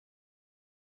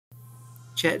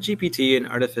Chat GPT and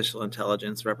artificial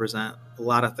intelligence represent a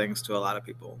lot of things to a lot of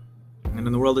people. And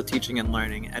in the world of teaching and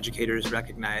learning, educators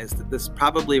recognize that this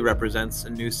probably represents a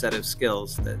new set of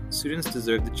skills that students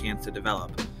deserve the chance to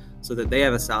develop so that they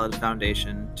have a solid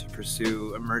foundation to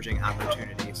pursue emerging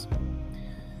opportunities.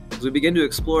 As we begin to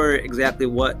explore exactly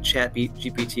what Chat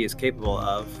GPT is capable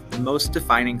of, the most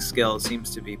defining skill seems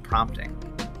to be prompting.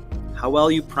 How well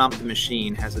you prompt the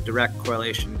machine has a direct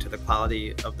correlation to the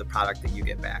quality of the product that you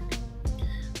get back.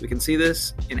 We can see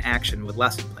this in action with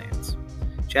lesson plans.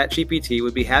 Chat GPT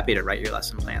would be happy to write your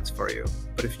lesson plans for you,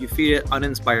 but if you feed it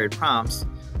uninspired prompts,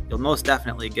 you'll most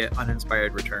definitely get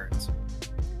uninspired returns.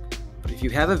 But if you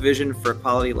have a vision for a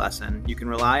quality lesson, you can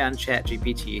rely on Chat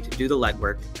GPT to do the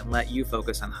legwork and let you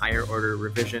focus on higher order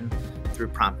revision through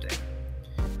prompting.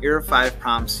 Here are 5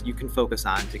 prompts you can focus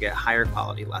on to get higher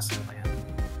quality lesson plans.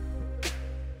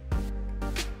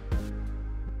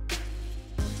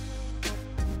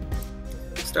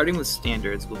 Starting with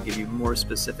standards will give you more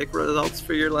specific results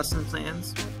for your lesson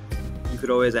plans. You could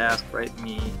always ask, write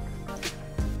me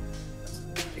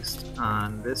based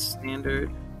on this standard.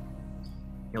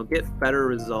 You'll get better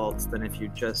results than if you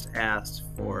just asked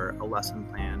for a lesson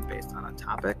plan based on a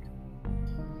topic.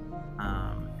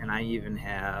 And I even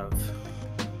have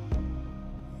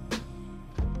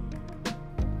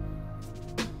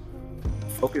a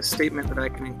focus statement that I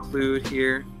can include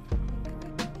here.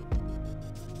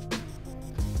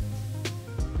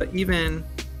 But even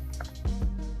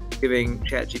giving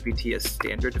ChatGPT a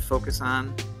standard to focus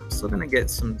on, I'm still going to get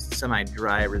some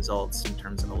semi-dry results in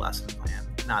terms of a lesson plan,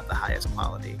 not the highest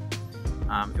quality.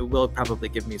 It will probably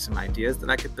give me some ideas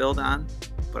that I could build on,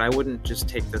 but I wouldn't just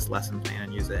take this lesson plan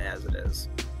and use it as it is.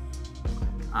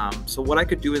 So what I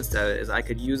could do instead is I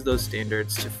could use those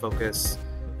standards to focus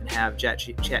and have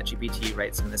ChatGPT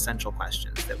write some essential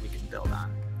questions that we can build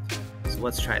on. So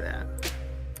let's try that.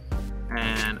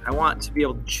 And I want to be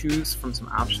able to choose from some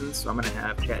options, so I'm going to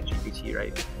have ChatGPT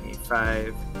write me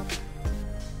 5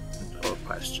 simple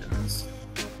questions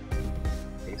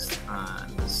based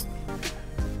on this.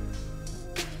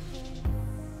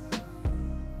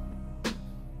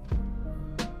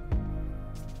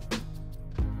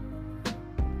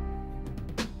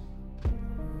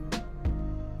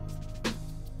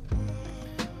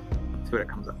 Let's see what it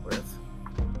comes up with.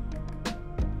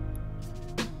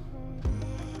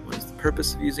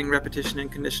 Purpose of using repetition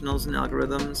and conditionals in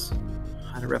algorithms.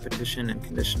 How do repetition and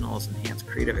conditionals enhance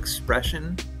creative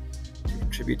expression to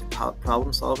contribute to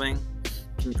problem solving?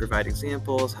 Can you provide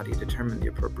examples? How do you determine the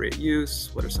appropriate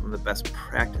use? What are some of the best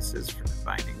practices for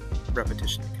defining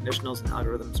repetition and conditionals in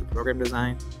algorithms or program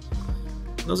design?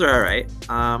 Those are all right.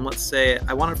 Let's say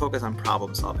I want to focus on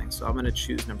problem solving, so I'm going to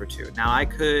choose number 2. Now I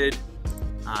could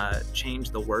change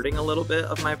the wording a little bit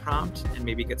of my prompt and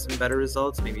maybe get some better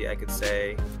results. Maybe I could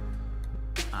say,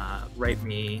 write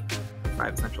me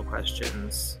 5 essential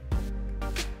questions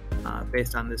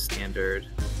based on this standard,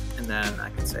 and then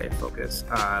I can say focus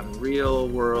on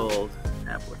real-world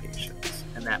applications,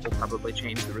 and that will probably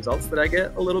change the results that I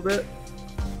get a little bit.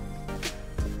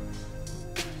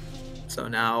 So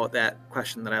now that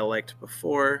question that I liked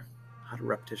before, how do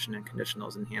repetition and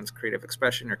conditionals enhance creative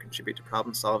expression or contribute to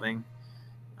problem solving?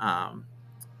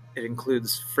 It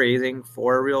includes phrasing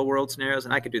for real-world scenarios,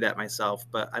 and I could do that myself,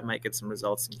 but I might get some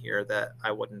results in here that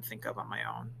I wouldn't think of on my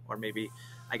own, or maybe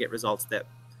I get results that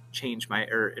change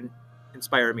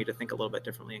inspire me to think a little bit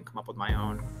differently and come up with my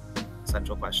own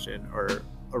essential question or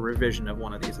a revision of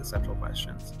one of these essential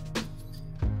questions.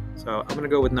 So I'm going to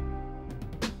go with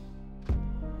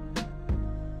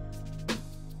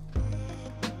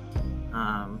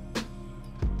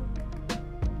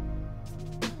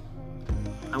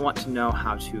I want to know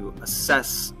how to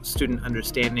assess student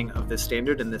understanding of this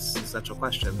standard and this essential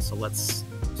question. So let's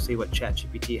see what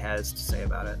ChatGPT has to say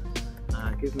about it.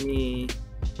 Give me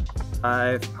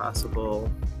 5 possible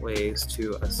ways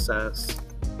to assess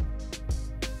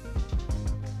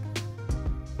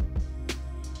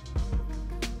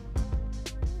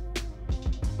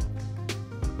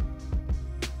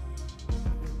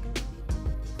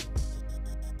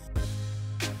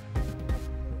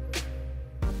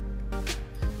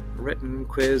written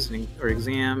quiz or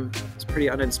exam is pretty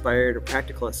uninspired or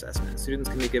practical assessment. Students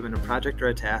can be given a project or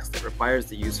a task that requires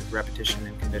the use of repetition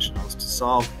and conditionals to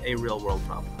solve a real-world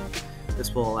problem.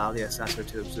 This will allow the assessor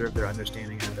to observe their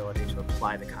understanding and ability to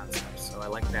apply the concepts. So I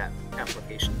like that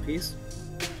application piece.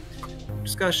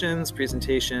 Discussions,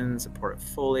 presentations, a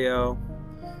portfolio.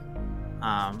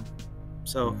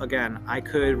 So again, I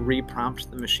could re-prompt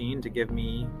the machine to give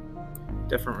me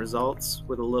different results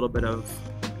with a little bit of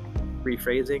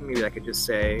rephrasing. Maybe I could just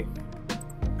say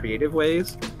creative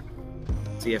ways,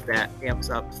 see if that amps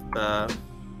up the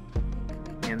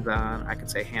hands-on, I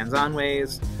could say hands-on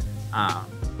ways,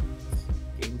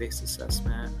 game-based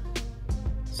assessment,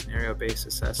 scenario-based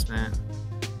assessment,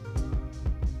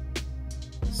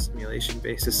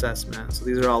 simulation-based assessment. So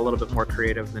these are all a little bit more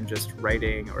creative than just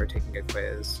writing or taking a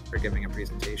quiz or giving a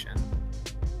presentation.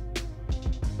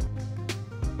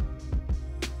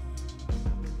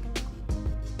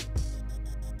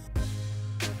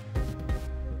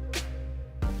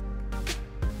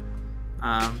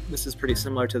 This is pretty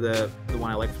similar to the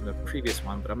one I liked from the previous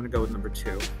one, but I'm going to go with number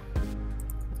 2.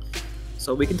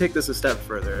 So we can take this a step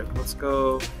further. Let's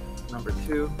go number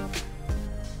 2.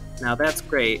 Now that's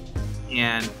great,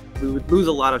 and we would lose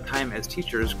a lot of time as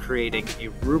teachers creating a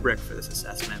rubric for this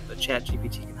assessment, but Chat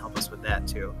GPT can help us with that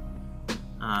too.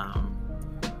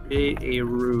 Create a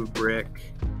rubric.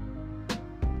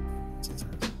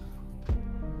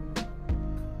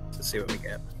 Let's see what we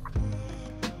get.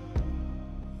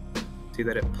 See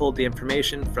that it pulled the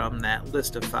information from that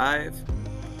list of 5,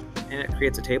 and it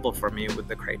creates a table for me with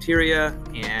the criteria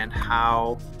and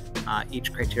how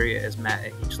each criteria is met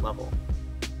at each level.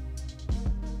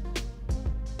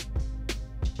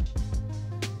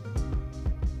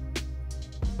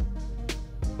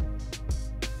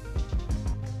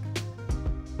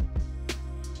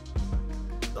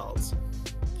 Results.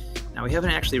 Now we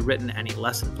haven't actually written any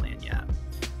lesson plan yet.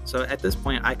 So at this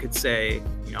point I could say,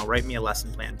 write me a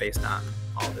lesson plan based on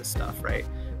all this stuff, right?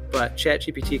 But Chat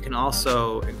GPT can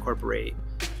also incorporate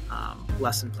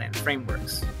lesson plan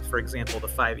frameworks. For example, the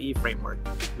 5E framework,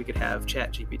 we could have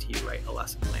Chat GPT write a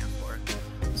lesson plan for it.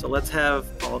 So let's have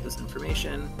all of this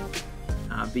information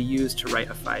be used to write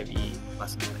a 5E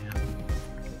lesson plan.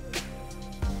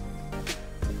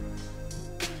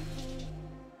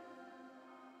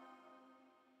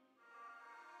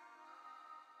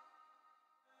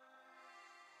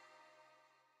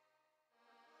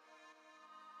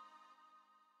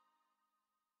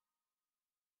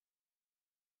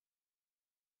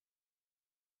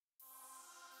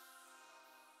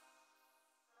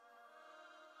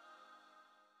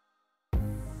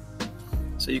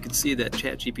 So you can see that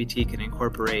Chat GPT can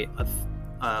incorporate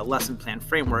a lesson plan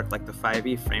framework like the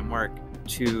 5E framework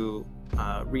to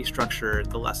restructure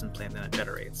the lesson plan that it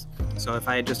generates. So if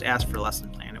I had just asked for a lesson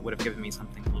plan, it would have given me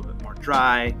something a little bit more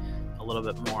dry, a little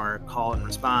bit more call and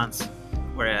response,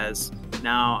 whereas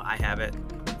now I have it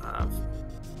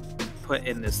put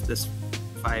in this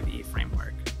 5E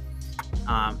framework.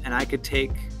 And I could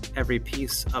take every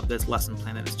piece of this lesson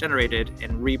plan that is generated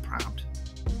and reprompt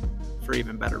for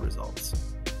even better results.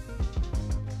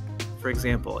 For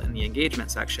example, in the engagement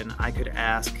section, I could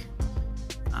ask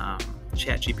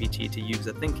Chat GPT to use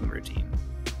a thinking routine.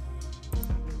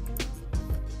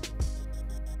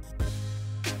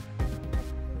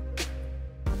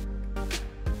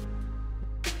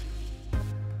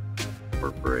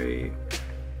 Incorporate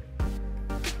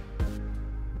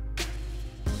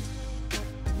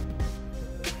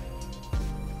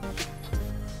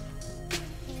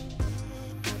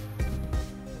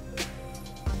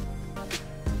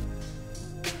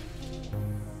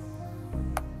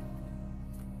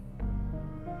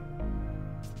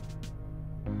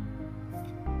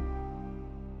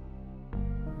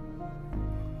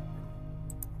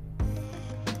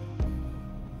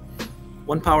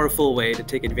One powerful way to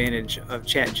take advantage of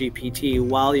Chat GPT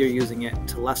while you're using it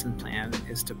to lesson plan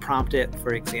is to prompt it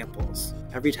for examples.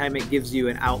 Every time it gives you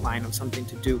an outline of something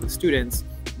to do with students,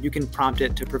 you can prompt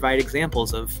it to provide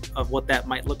examples of what that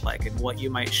might look like and what you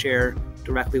might share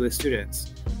directly with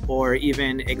students, or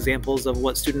even examples of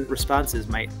what student responses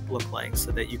might look like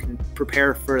so that you can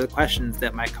prepare for the questions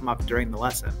that might come up during the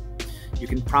lesson. You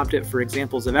can prompt it for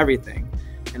examples of everything,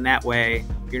 and that way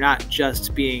you're not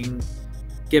just being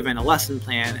given a lesson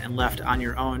plan and left on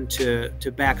your own to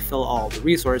backfill all the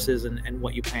resources and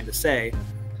what you plan to say.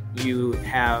 You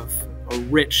have a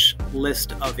rich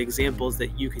list of examples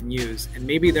that you can use, and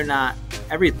maybe they're not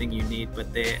everything you need,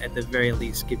 but they at the very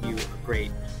least give you a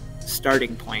great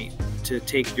starting point to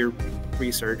take your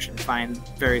research and find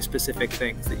very specific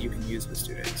things that you can use with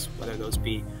students, whether those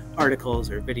be articles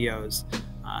or videos.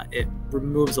 It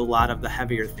removes a lot of the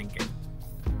heavier thinking.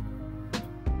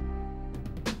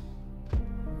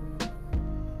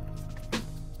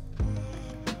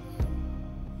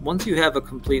 Once you have a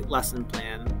complete lesson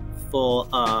plan full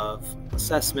of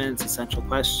assessments, essential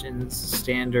questions,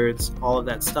 standards, all of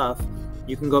that stuff,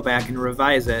 you can go back and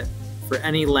revise it for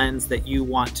any lens that you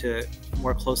want to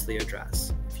more closely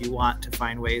address. If you want to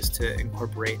find ways to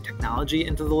incorporate technology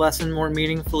into the lesson more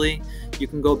meaningfully, you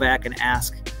can go back and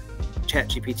ask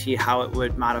ChatGPT how it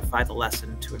would modify the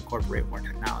lesson to incorporate more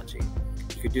technology.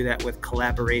 You could do that with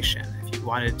collaboration. If you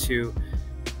wanted to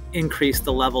increase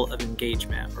the level of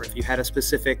engagement, or if you had a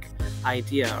specific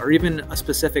idea or even a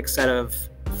specific set of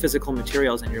physical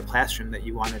materials in your classroom that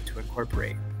you wanted to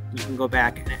incorporate. You can go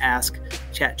back and ask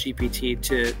Chat GPT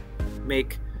to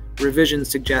make revision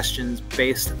suggestions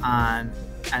based on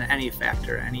any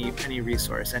factor, any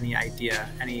resource, any idea,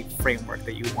 any framework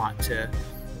that you want to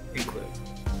include.